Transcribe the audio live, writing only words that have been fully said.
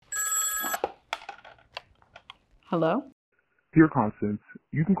Hello? Dear Constance,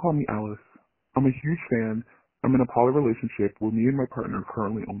 you can call me Alice. I'm a huge fan. I'm in a poly relationship where me and my partner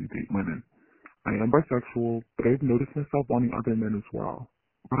currently only date women. I am bisexual, but I've noticed myself wanting other men as well.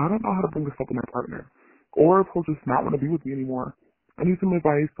 But I don't know how to bring this up with my partner, or if he'll just not want to be with me anymore. I need some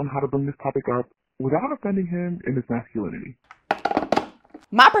advice on how to bring this topic up without offending him in his masculinity.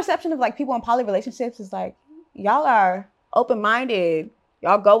 My perception of like people in poly relationships is like, y'all are open-minded.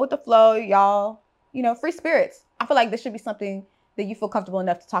 Y'all go with the flow. Y'all, free spirits. I feel like this should be something that you feel comfortable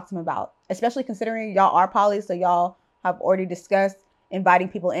enough to talk to him about, especially considering y'all are poly, so y'all have already discussed inviting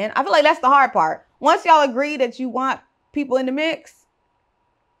people in. I feel like that's the hard part. Once y'all agree that you want people in the mix,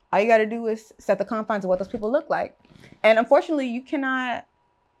 all you got to do is set the confines of what those people look like. And unfortunately, you cannot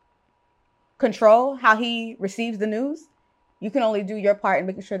control how he receives the news. You can only do your part in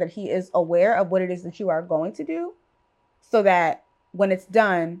making sure that he is aware of what it is that you are going to do, so that when it's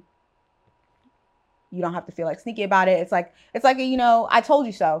done, you don't have to feel like sneaky about it. It's like a, I told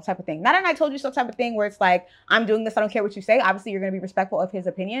you so type of thing. Not an I told you so type of thing where it's like, I'm doing this, I don't care what you say. Obviously, you're going to be respectful of his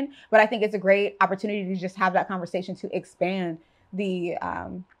opinion, but I think it's a great opportunity to just have that conversation to expand the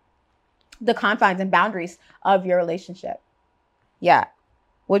confines and boundaries of your relationship. Yeah.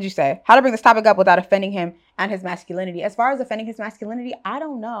 What'd you say? How to bring this topic up without offending him and his masculinity. As far as offending his masculinity, I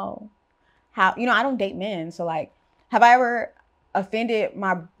don't know how, I don't date men. So like, have I ever offended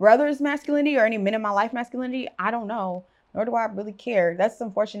my brother's masculinity or any men in my life masculinity? I don't know, nor do I really care. That's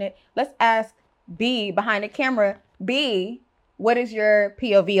unfortunate. Let's ask B behind the camera. B, what is your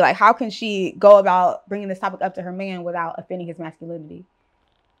POV? Like, how can she go about bringing this topic up to her man without offending his masculinity?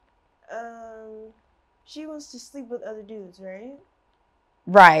 She wants to sleep with other dudes, right?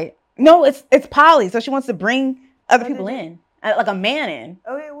 Right. No, it's poly. So she wants to bring other people in, like a man in.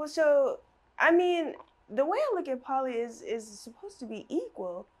 Okay, well, so, I mean, the way I look at poly is supposed to be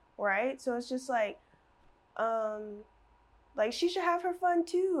equal, right? So it's just like she should have her fun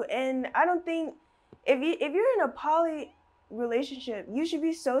too. And I don't think, if you're in a poly relationship, you should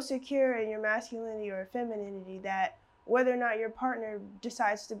be so secure in your masculinity or femininity that whether or not your partner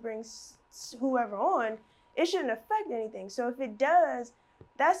decides to bring whoever on, it shouldn't affect anything. So if it does,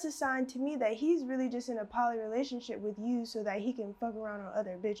 that's a sign to me that he's really just in a poly relationship with you so that he can fuck around on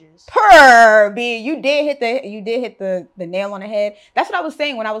other bitches. B, you did hit the nail on the head. That's what I was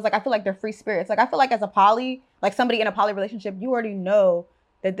saying when I was like, I feel like they're free spirits. Like, I feel like as a poly, like somebody in a poly relationship, you already know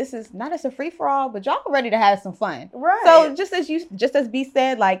that this is not as a free for all, but y'all are ready to have some fun. Right. So just as B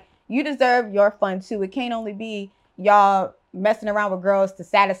said, like, you deserve your fun too. It can't only be y'all messing around with girls to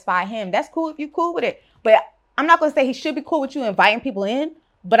satisfy him. That's cool if you're cool with it. But I'm not going to say he should be cool with you inviting people in.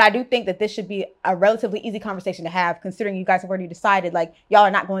 But I do think that this should be a relatively easy conversation to have, considering you guys have already decided, like, y'all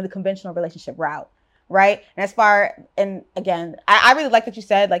are not going the conventional relationship route, right? And again, I really like that you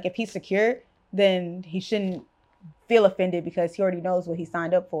said, like, if he's secure, then he shouldn't feel offended because he already knows what he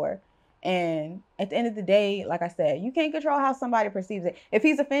signed up for. And at the end of the day, like I said, you can't control how somebody perceives it. If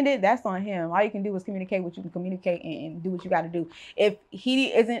he's offended, that's on him. All you can do is communicate what you can communicate and do what you got to do. If he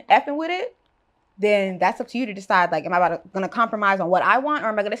isn't effing with it, then that's up to you to decide, like, am I going to compromise on what I want, or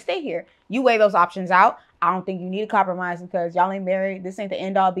am I going to stay here? You weigh those options out. I don't think you need to compromise because y'all ain't married. This ain't the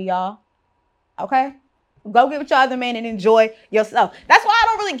end all be all. Okay? Go get with your other man and enjoy yourself. That's why I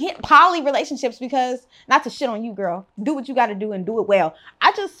don't really get poly relationships, because, not to shit on you, girl, do what you got to do and do it well.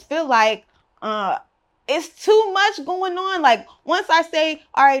 I just feel like it's too much going on. Like, once I say,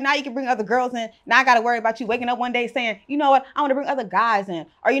 all right, now you can bring other girls in, now I got to worry about you waking up one day saying, you know what, I want to bring other guys in.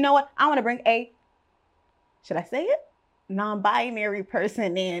 Or you know what, I want to bring should I say it? Non-binary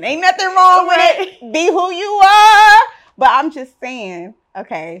person in. Ain't nothing wrong with it. Be who you are. But I'm just saying,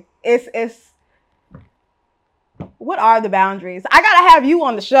 okay, it's what are the boundaries? I gotta have you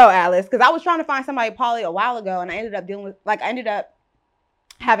on the show, Alice, because I was trying to find somebody poly a while ago, and I ended up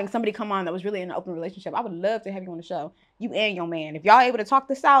having somebody come on that was really in an open relationship. I would love to have you on the show, you and your man. If y'all able to talk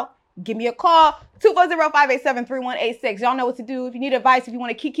this out, give me a call, 240-587-3186. Y'all know what to do. If you need advice, if you want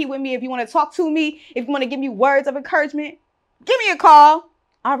to kiki with me, if you want to talk to me, if you want to give me words of encouragement, give me a call.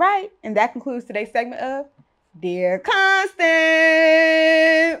 All right. And that concludes today's segment of Dear Constance.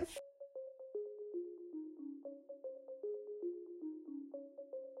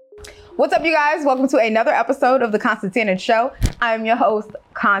 What's up, you guys? Welcome to another episode of The Constantine Show. I'm your host,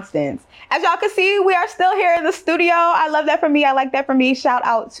 Constance. As y'all can see, we are still here in the studio. I love that for me. I like that for me. Shout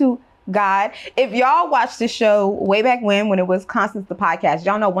out to God. If y'all watched the show way back when it was Constance the podcast,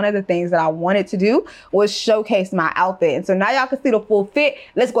 y'all know one of the things that I wanted to do was showcase my outfit. And so now y'all can see the full fit.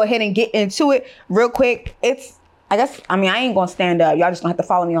 Let's go ahead and get into it real quick. I ain't gonna stand up. Y'all just gonna have to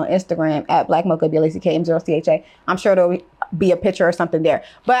follow me on Instagram at blackmocha, BLACKM0CHA. I'm sure there'll be a picture or something there.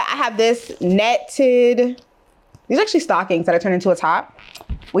 But I have this netted These are actually stockings that I turned into a top.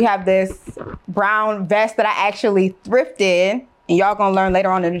 We have this brown vest that I actually thrifted. And y'all gonna learn later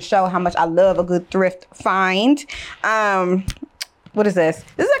on in the show how much I love a good thrift find. What is this?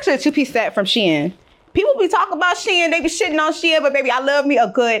 This is actually a 2-piece set from Shein. People be talking about Shein, they be shitting on Shein, but baby, I love me a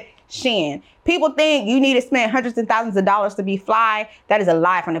good Shein. People think you need to spend hundreds and thousands of dollars to be fly. That is a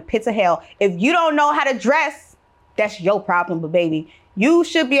lie from the pits of hell. If you don't know how to dress, that's your problem, but baby, you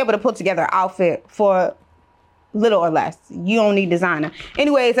should be able to put together an outfit for little or less. You don't need designer.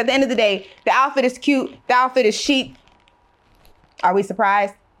 Anyways, at the end of the day, the outfit is cute. The outfit is chic. Are we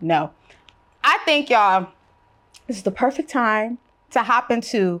surprised? No. I think, y'all, this is the perfect time to hop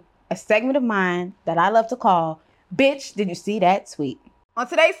into a segment of mine that I love to call, Bitch, Did You See That Tweet? On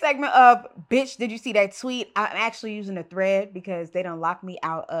today's segment of Bitch, Did You See That Tweet? I'm actually using a thread because they done locked me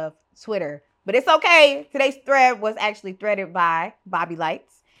out of Twitter. But it's okay. Today's thread was actually threaded by Bobby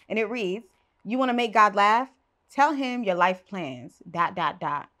Lights. And it reads, you want to make God laugh? Tell him your life plans, ... I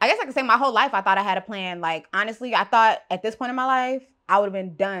guess I could say my whole life I thought I had a plan. Like, honestly, I thought at this point in my life, I would have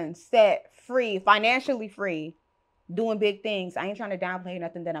been done, set, free, financially free, doing big things. I ain't trying to downplay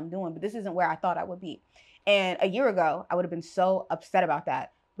nothing that I'm doing, but this isn't where I thought I would be. And a year ago, I would have been so upset about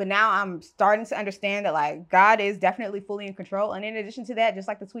that. But now I'm starting to understand that, like, God is definitely fully in control. And in addition to that, just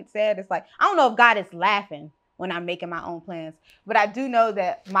like the tweet said, it's like, I don't know if God is laughing when I'm making my own plans, but I do know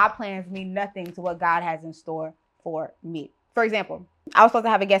that my plans mean nothing to what God has in store for me. For example, I was supposed to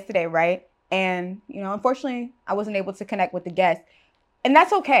have a guest today, right? And, unfortunately, I wasn't able to connect with the guest. And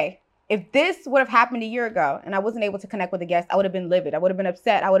that's okay. If this would have happened a year ago and I wasn't able to connect with the guest, I would have been livid. I would have been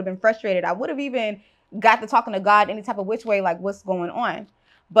upset. I would have been frustrated. I would have even got to talking to God any type of which way, like what's going on.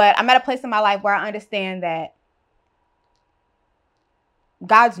 But I'm at a place in my life where I understand that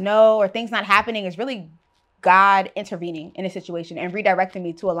God's no or things not happening is really God intervening in a situation and redirecting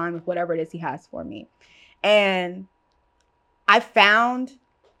me to align with whatever it is he has for me. And I found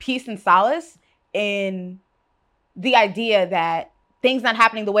peace and solace in the idea that things not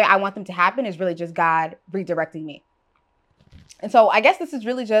happening the way I want them to happen is really just God redirecting me. And so I guess this is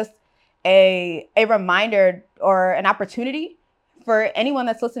really just a reminder or an opportunity for anyone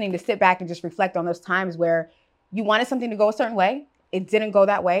that's listening to sit back and just reflect on those times where you wanted something to go a certain way. It didn't go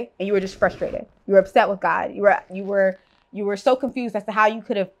that way. And you were just frustrated. You were upset with God. You were so confused as to how you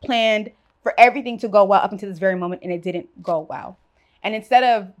could have planned for everything to go well up until this very moment, and it didn't go well. And instead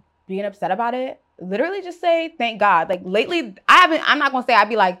of being upset about it, literally just say, thank God. Like lately, I'm not going to say I'd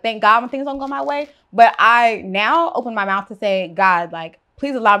be like, thank God when things don't go my way, but I now open my mouth to say, God, like,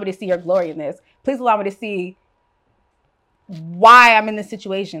 please allow me to see your glory in this. Please allow me to see why I'm in this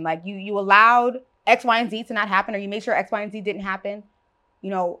situation. Like you allowed X, Y, and Z to not happen, or you made sure X, Y, and Z didn't happen.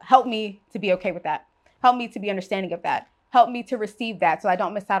 Help me to be okay with that. Help me to be understanding of that. Help me to receive that so I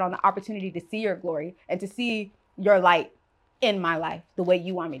don't miss out on the opportunity to see your glory and to see your light in my life the way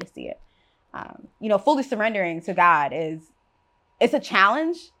you want me to see it. Fully surrendering to God it's a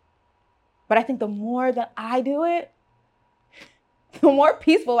challenge, but I think the more that I do it, the more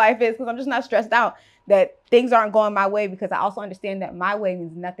peaceful life is, because I'm just not stressed out that things aren't going my way, because I also understand that my way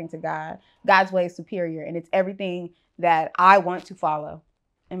means nothing to God. God's way is superior, and it's everything that I want to follow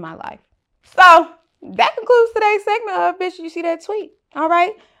in my life. So that concludes today's segment of Bitch, Did You See That Tweet? All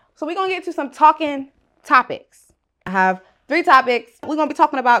right. So we're going to get to some talking topics. I have 3 topics. We're going to be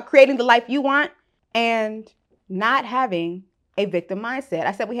talking about creating the life you want and not having a victim mindset.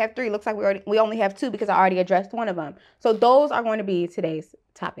 I said we have 3. Looks like we only have 2 because I already addressed one of them. So those are going to be today's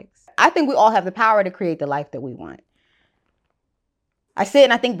topics. I think we all have the power to create the life that we want. I sit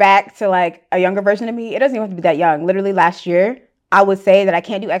and I think back to like a younger version of me. It doesn't even have to be that young. Literally last year, I would say that I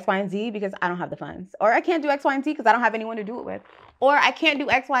can't do X, Y, and Z because I don't have the funds. Or I can't do X, Y, and Z because I don't have anyone to do it with. Or I can't do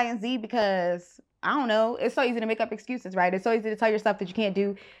X, Y, and Z because, I don't know, it's so easy to make up excuses, right? It's so easy to tell yourself that you can't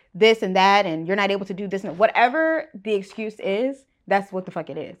do this and that and you're not able to do this. And whatever the excuse is, that's what the fuck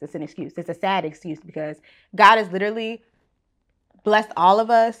it is. It's an excuse. It's a sad excuse because God has literally blessed all of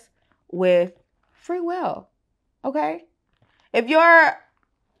us with free will, okay? If you're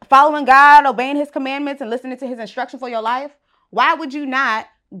following God, obeying his commandments, and listening to his instruction for your life, why would you not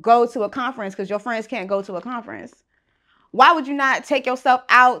go to a conference because your friends can't go to a conference? Why would you not take yourself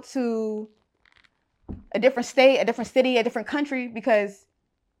out to a different state, a different city, a different country because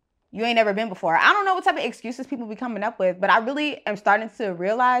you ain't never been before? I don't know what type of excuses people be coming up with, but I really am starting to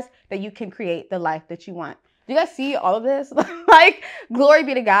realize that you can create the life that you want. Do you guys see all of this? Like, glory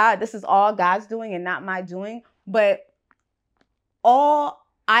be to God. This is all God's doing and not my doing. But all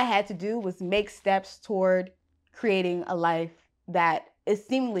I had to do was make steps toward creating a life that is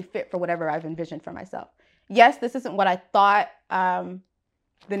seemingly fit for whatever I've envisioned for myself. Yes, this isn't what I thought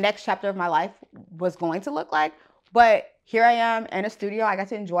the next chapter of my life was going to look like, But here I am in a studio. I got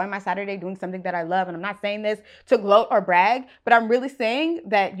to enjoy my Saturday doing something that I love. And I'm not saying this to gloat or brag, but I'm really saying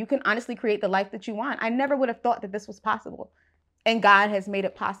that you can honestly create the life that you want. I never would have thought that this was possible. And God has made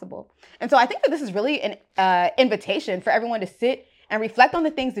it possible. And so I think that this is really an invitation for everyone to sit and reflect on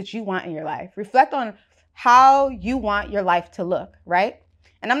the things that you want in your life. Reflect on how you want your life to look, right?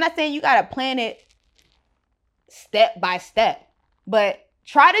 And I'm not saying you got to plan it step by step, but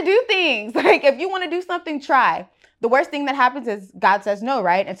try to do things. Like if you want to do something, try. The worst thing that happens is God says no,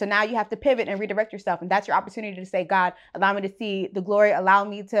 right? And so now you have to pivot and redirect yourself. And that's your opportunity to say, God, allow me to see the glory. Allow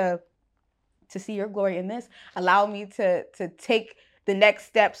me to see your glory in this. Allow me to take the next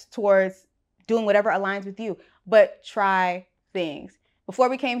steps towards doing whatever aligns with you. But try things. Before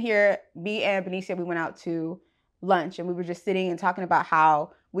we came here, me and Benicia, we went out to lunch and we were just sitting and talking about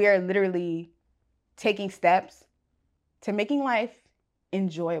how we are literally taking steps to making life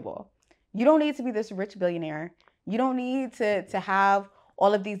enjoyable. You don't need to be this rich billionaire. You don't need to have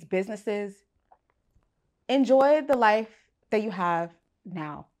all of these businesses. Enjoy the life that you have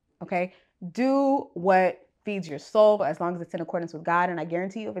now, okay? Do what feeds your soul as long as it's in accordance with God. And I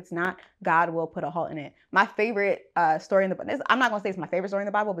guarantee you, if it's not, God will put a halt in it. My favorite story in the Bible, I'm not going to say it's my favorite story in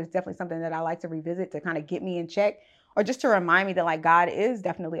the Bible, but it's definitely something that I like to revisit to kind of get me in check or just to remind me that like God is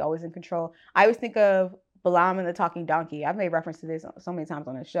definitely always in control. I always think of Balaam and the talking donkey. I've made reference to this so many times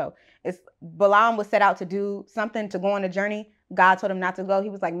on this show. It's Balaam was set out to do something, to go on a journey. God told him not to go. He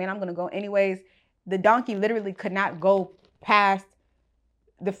was like, man, I'm going to go anyways. The donkey literally could not go past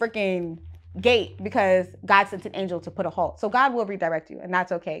the freaking gate because God sent an angel to put a halt. So God will redirect you, and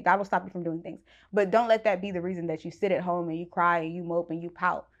that's okay. God will stop you from doing things. But don't let that be the reason that you sit at home and you cry and you mope and you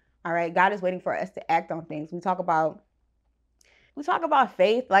pout. All right. God is waiting for us to act on things. We talk about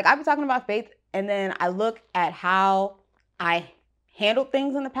faith. Like I've been talking about faith, and then I look at how I handled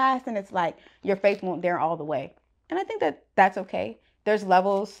things in the past, and it's like your faith won't dare all the way. And I think that that's okay. There's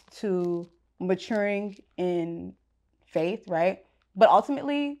levels to maturing in faith, right? But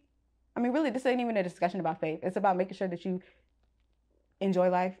ultimately, I mean, really, this ain't even a discussion about faith. It's about making sure that you enjoy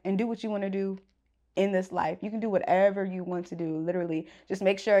life and do what you want to do in this life. You can do whatever you want to do, literally. Just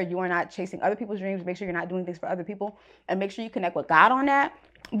make sure you are not chasing other people's dreams. Make sure you're not doing things for other people, and make sure you connect with God on that.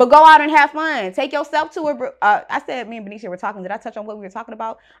 But go out and have fun. Take yourself to a. I said me and Benicia were talking. Did I touch on what we were talking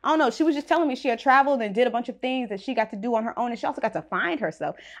about? I don't know. She was just telling me she had traveled and did a bunch of things that she got to do on her own, and she also got to find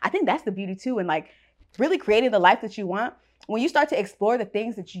herself. I think that's the beauty too, and like really creating the life that you want. When you start to explore the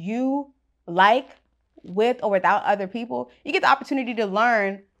things that you like with or without other people, you get the opportunity to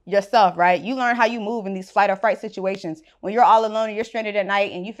learn yourself, right? You learn how you move in these flight or fright situations. When you're all alone and you're stranded at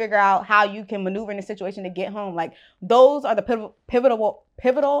night and you figure out how you can maneuver in a situation to get home, like those are the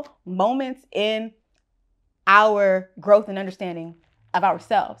pivotal moments in our growth and understanding of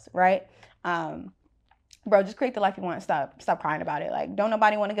ourselves, right? Bro, just create the life you want. Stop crying about it. Like, don't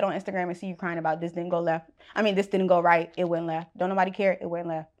nobody want to get on Instagram and see you crying about this didn't go left. I mean, this didn't go right. It went left. Don't nobody care. It went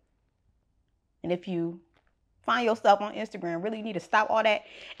left. And if you find yourself on Instagram, really need to stop all that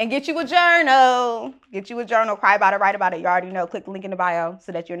and get you a journal. Get you a journal. Cry about it. Write about it. You already know. Click the link in the bio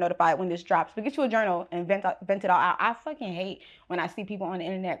so that you're notified when this drops. But get you a journal and vent it all out. I fucking hate when I see people on the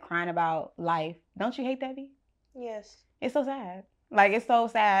internet crying about life. Don't you hate that, V? Yes. It's so sad. Like, it's so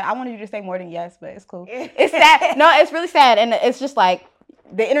sad. I wanted you to say more than yes, but it's cool. It's sad. No, it's really sad. And it's just like,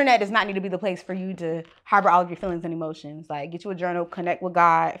 the internet does not need to be the place for you to harbor all of your feelings and emotions. Like, get you a journal, connect with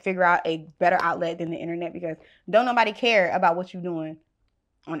God, figure out a better outlet than the internet, because don't nobody care about what you're doing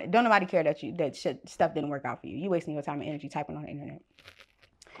on it. Don't nobody care that stuff didn't work out for you. You wasting your time and energy typing on the internet.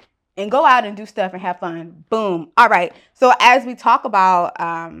 And go out and do stuff and have fun. Boom. All right. So as we talk about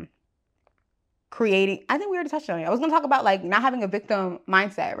creating, I think we already touched on it. I was going to talk about like not having a victim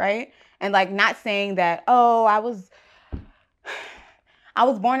mindset, right? And like not saying that, oh, I was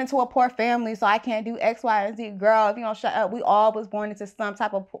born into a poor family, so I can't do X, Y, and Z. Girl, if you don't shut up, we all was born into some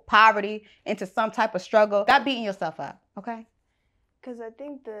type of poverty, into some type of struggle. Stop beating yourself up, okay? Because I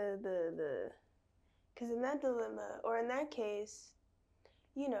think because in that dilemma, or in that case,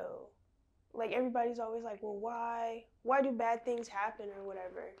 you know, like everybody's always like, well, why do bad things happen or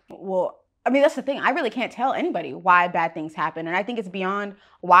whatever? Well, I mean, that's the thing. I really can't tell anybody why bad things happen. And I think it's beyond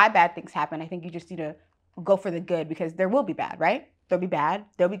why bad things happen. I think you just need to go for the good, because there will be bad, right? There'll be bad.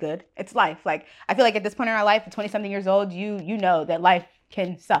 There'll be good. It's life. Like, I feel like at this point in our life, at 20-something years old, you know that life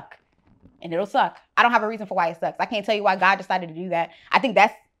can suck. And it'll suck. I don't have a reason for why it sucks. I can't tell you why God decided to do that. I think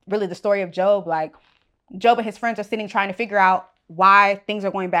that's really the story of Job. Like, Job and his friends are sitting trying to figure out why things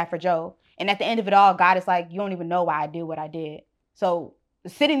are going bad for Job. And at the end of it all, God is like, you don't even know why I did what I did. So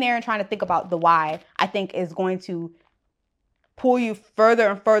sitting there and trying to think about the why, I think, is going to pull you further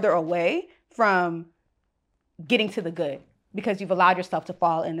and further away from getting to the good because you've allowed yourself to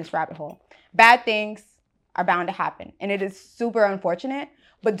fall in this rabbit hole. Bad things are bound to happen, and it is super unfortunate,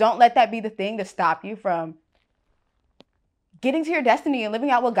 but don't let that be the thing to stop you from getting to your destiny and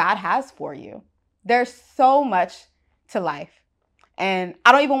living out what God has for you. There's so much to life. And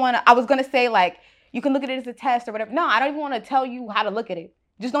I don't even want to, I was going to say like, you can look at it as a test or whatever. No, I don't even want to tell you how to look at it.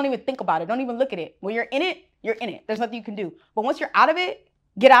 Just don't even think about it. Don't even look at it. When you're in it, you're in it. There's nothing you can do. But once you're out of it,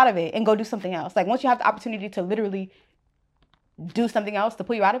 get out of it and go do something else. Like once you have the opportunity to literally do something else to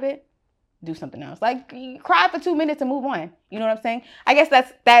pull you out of it, do something else. Like you cry for 2 minutes and move on. You know what I'm saying? I guess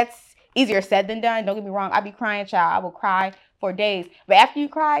that's easier said than done. Don't get me wrong. I be crying, child. I will cry for days. But after you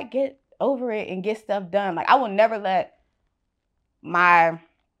cry, get over it and get stuff done. Like I will never let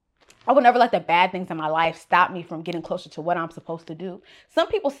the bad things in my life stop me from getting closer to what I'm supposed to do. Some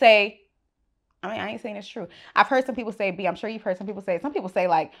people say, I mean, I ain't saying it's true. I've heard some people say, B, I'm sure you've heard some people say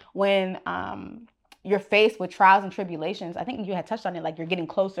like when you're faced with trials and tribulations, I think you had touched on it, like you're getting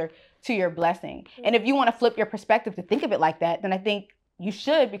closer to your blessing. And if you want to flip your perspective to think of it like that, then I think you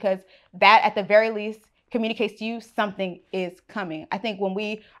should, because that at the very least communicates to you something is coming. I think when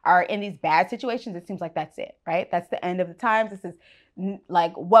we are in these bad situations, it seems like that's it, right? That's the end of the times. This is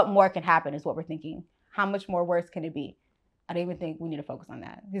like, what more can happen is what we're thinking. How much more worse can it be? I don't even think we need to focus on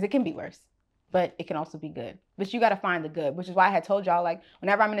that, because it can be worse, but it can also be good. But you got to find the good, which is why I had told y'all, like,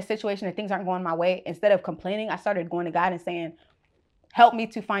 whenever I'm in a situation and things aren't going my way, instead of complaining, I started going to God and saying, help me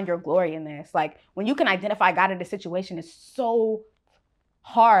to find your glory in this. Like, when you can identify God in the situation, it's so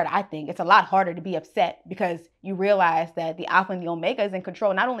hard. I think it's a lot harder to be upset, because you realize that the Alpha and the Omega is in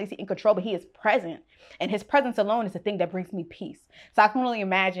control. Not only is he in control, but he is present. And his presence alone is the thing that brings me peace. So I can only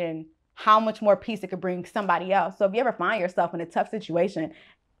imagine how much more peace it could bring somebody else. So if you ever find yourself in a tough situation,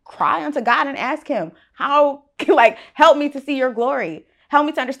 cry unto God and ask him, how, like, help me to see your glory. Help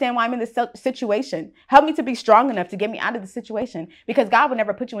me to understand why I'm in this situation. Help me to be strong enough to get me out of the situation, because God would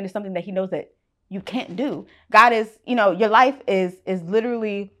never put you into something that he knows that you can't do. God is, your life is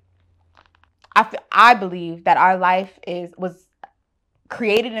literally, I believe that our life was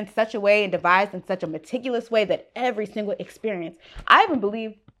created in such a way and devised in such a meticulous way that every single experience, I even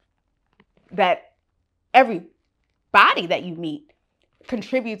believe that every body that you meet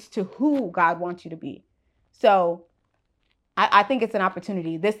contributes to who God wants you to be. So I think it's an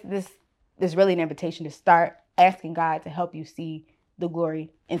opportunity. This is really an invitation to start asking God to help you see the glory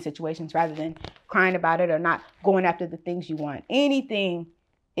in situations, rather than crying about it or not going after the things you want. Anything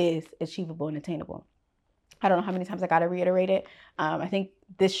is achievable and attainable. I don't know how many times I got to reiterate it. I think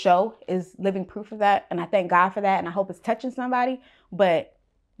this show is living proof of that, and I thank God for that, and I hope it's touching somebody. But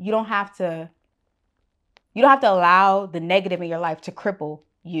you don't have to allow the negative in your life to cripple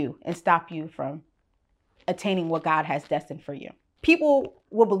you and stop you from attaining what God has destined for you. People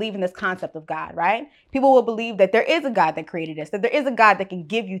will believe in this concept of God, right? People will believe that there is a God that created us, that there is a God that can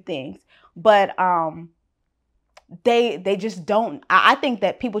give you things, but they just don't. I think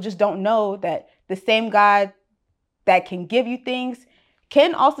that people just don't know that the same God that can give you things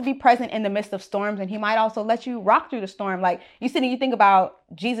can also be present in the midst of storms, and he might also let you rock through the storm. Like you sit and you think about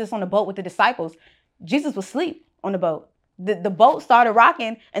Jesus on the boat with the disciples. Jesus was asleep on the boat. The boat started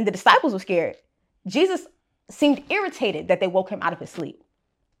rocking and the disciples were scared. Jesus seemed irritated that they woke him out of his sleep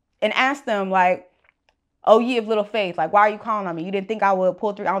and asked them, like, oh, ye of little faith, like, why are you calling on me? You didn't think I would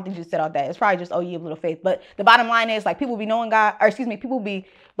pull through? I don't think you said all that. It's probably just, oh, ye of little faith. But the bottom line is, like, people be knowing God, people be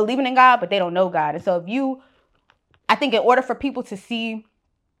believing in God, but they don't know God. And so I think in order for people to see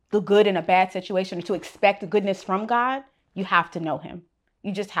the good in a bad situation, or to expect goodness from God, you have to know him.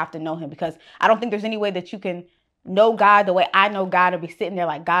 You just have to know him, because I don't think there's any way that you can know God the way I know God and be sitting there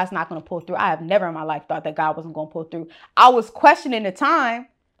like, God's not going to pull through. I have never in my life thought that God wasn't going to pull through. I was questioning the time.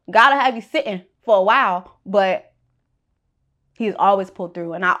 God will have you sitting for a while, but he's always pulled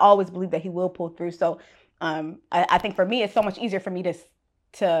through. And I always believe that he will pull through. So I think for me, it's so much easier for me it's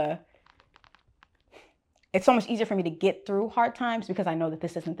so much easier for me to get through hard times, because I know that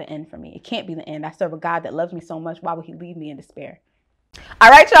this isn't the end for me. It can't be the end. I serve a God that loves me so much. Why would he leave me in despair? All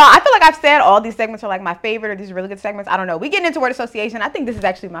right, y'all. I feel like I've said all these segments are like my favorite, or these are really good segments. I don't know. We getting into word association. I think this is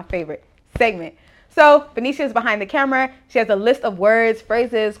actually my favorite segment. So Benicia is behind the camera. She has a list of words,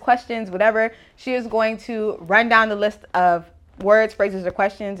 phrases, questions, whatever. She is going to run down the list of words, phrases, or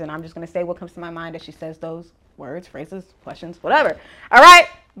questions, and I'm just going to say what comes to my mind as she says those words, phrases, questions, whatever. All right,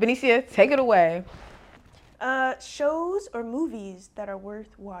 Benicia, take it away. Shows or movies that are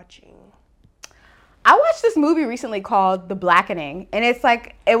worth watching. I watched this movie recently called The Blackening, and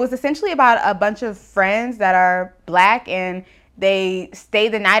it was essentially about a bunch of friends that are black, and they stay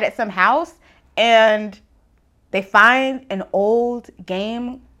the night at some house, and they find an old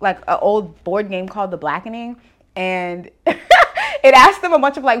game, like an old board game called The Blackening, and it asks them a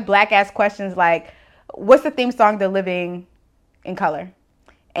bunch of like black ass questions like, what's the theme song to Living in Color?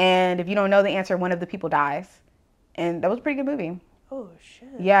 And if you don't know the answer, one of the people dies. And that was a pretty good movie. Oh shit.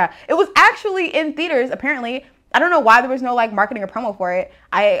 Yeah, it was actually in theaters. Apparently, I don't know why there was no like marketing or promo for it.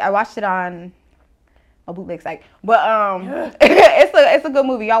 I watched it on a bootleg site, but it's a good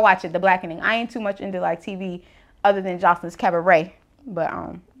movie. Y'all watch it, The Blackening. I ain't too much into like TV other than Jocelyn's Cabaret, but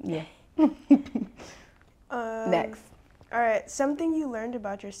yeah. Next. All right, something you learned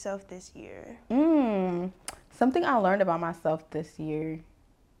about yourself this year. Something I learned about myself this year.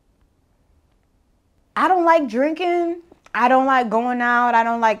 I don't like drinking. I don't like going out. I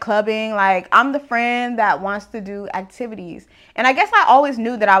don't like clubbing. Like, I'm the friend that wants to do activities. And I guess I always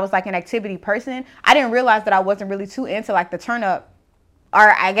knew that I was like an activity person. I didn't realize that I wasn't really too into like the turn up.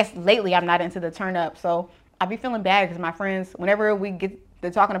 Or I guess lately I'm not into the turn up. So I be feeling bad because my friends, whenever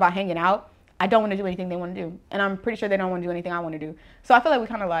they're talking about hanging out, I don't want to do anything they want to do. And I'm pretty sure they don't want to do anything I want to do. So I feel like we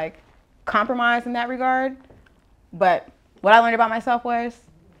kind of like compromise in that regard. But what I learned about myself was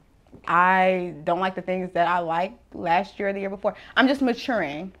I don't like the things that I liked last year or the year before. I'm just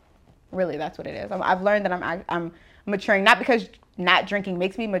maturing. Really, that's what it is. I've learned that I'm maturing, not because not drinking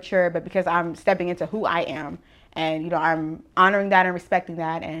makes me mature, but because I'm stepping into who I am. And, you know, I'm honoring that and respecting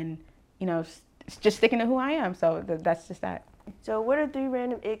that and, you know, just sticking to who I am. So that's just that. So what are 3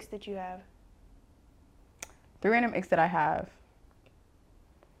 random icks that you have? 3 random icks that I have.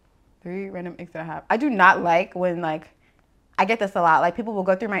 3 random icks that I have. I do not like when, like, I get this a lot. Like, people will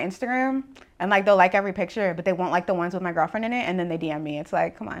go through my Instagram and, like, they'll like every picture, but they won't like the ones with my girlfriend in it, and then they DM me. It's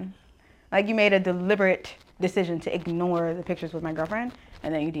like, come on. Like, you made a deliberate decision to ignore the pictures with my girlfriend,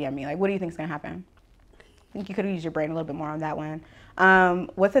 and then you DM me. Like, what do you think's going to happen? I think you could have used your brain a little bit more on that one.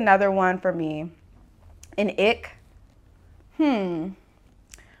 What's another one for me? An ick?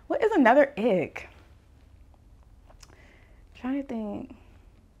 What is another ick? I'm trying to think.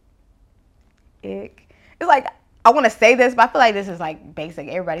 Ick. It's like, I want to say this, but I feel like this is like basic.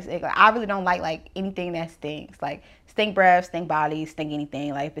 Everybody's ick. Like, I really don't like anything that stinks. Like, stink breath, stink body, stink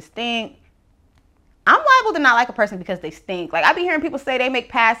anything. Like, if it stink, I'm liable to not like a person because they stink. Like, I be hearing people say they make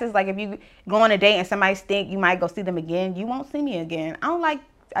passes. Like, if you go on a date and somebody stink, you might go see them again. You won't see me again.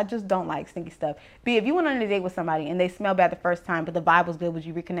 I just don't like stinky stuff. But if you went on a date with somebody and they smell bad the first time, but the vibe was good, would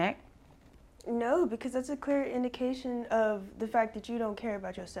you reconnect? No, because that's a clear indication of the fact that you don't care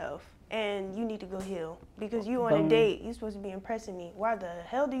about yourself and you need to go heal. Because you on a date, you're supposed to be impressing me. Why the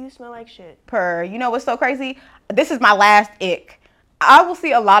hell do you smell like shit? You know what's so crazy? This is my last ick. I will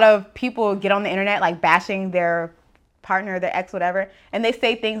see a lot of people get on the internet like bashing their partner, their ex, whatever, and they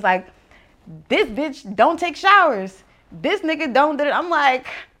say things like, this bitch don't take showers. This nigga don't do it. I'm like,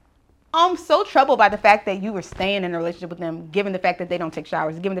 I'm so troubled by the fact that you were staying in a relationship with them, given the fact that they don't take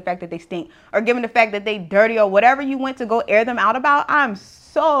showers, given the fact that they stink, or given the fact that they dirty, or whatever you went to go air them out about. I'm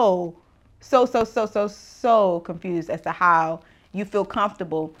so confused as to how you feel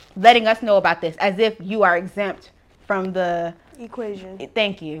comfortable letting us know about this as if you are exempt from the equation.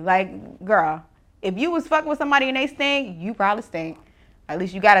 Thank you. Like, girl, if you was fucking with somebody and they stink, you probably stink. At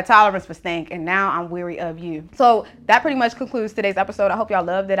least you got a tolerance for stink, and now I'm weary of you. So that pretty much concludes today's episode. I hope y'all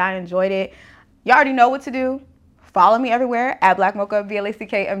loved it. I enjoyed it. Y'all already know what to do. Follow me everywhere at Black Mocha,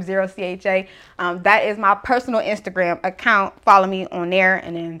 BLACKM0CHA. That is my personal Instagram account. Follow me on there,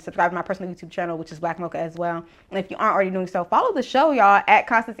 and then subscribe to my personal YouTube channel, which is Black Mocha as well. And if you aren't already doing so, follow the show, y'all, at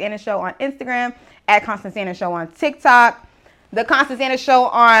Constance Anna Show on Instagram, at Constance Anna Show on TikTok, The Constance Anna Show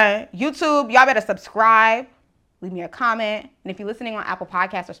on YouTube. Y'all better subscribe. Leave me a comment. And if you're listening on Apple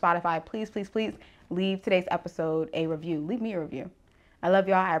Podcasts or Spotify, please leave today's episode a review. Leave me a review. I love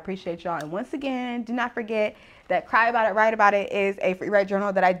y'all. I appreciate y'all. And once again, do not forget that Cry About It, Write About It is a free write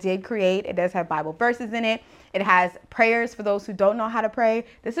journal that I did create. It does have Bible verses in it. It has prayers for those who don't know how to pray.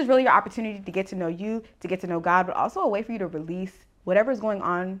 This is really your opportunity to get to know you, to get to know God, but also a way for you to release whatever is going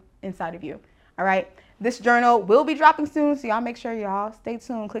on inside of you. All right. This journal will be dropping soon, so y'all make sure y'all stay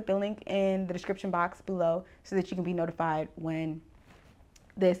tuned. Click the link in the description box below so that you can be notified when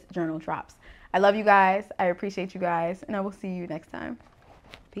this journal drops. I love you guys. I appreciate you guys, and I will see you next time.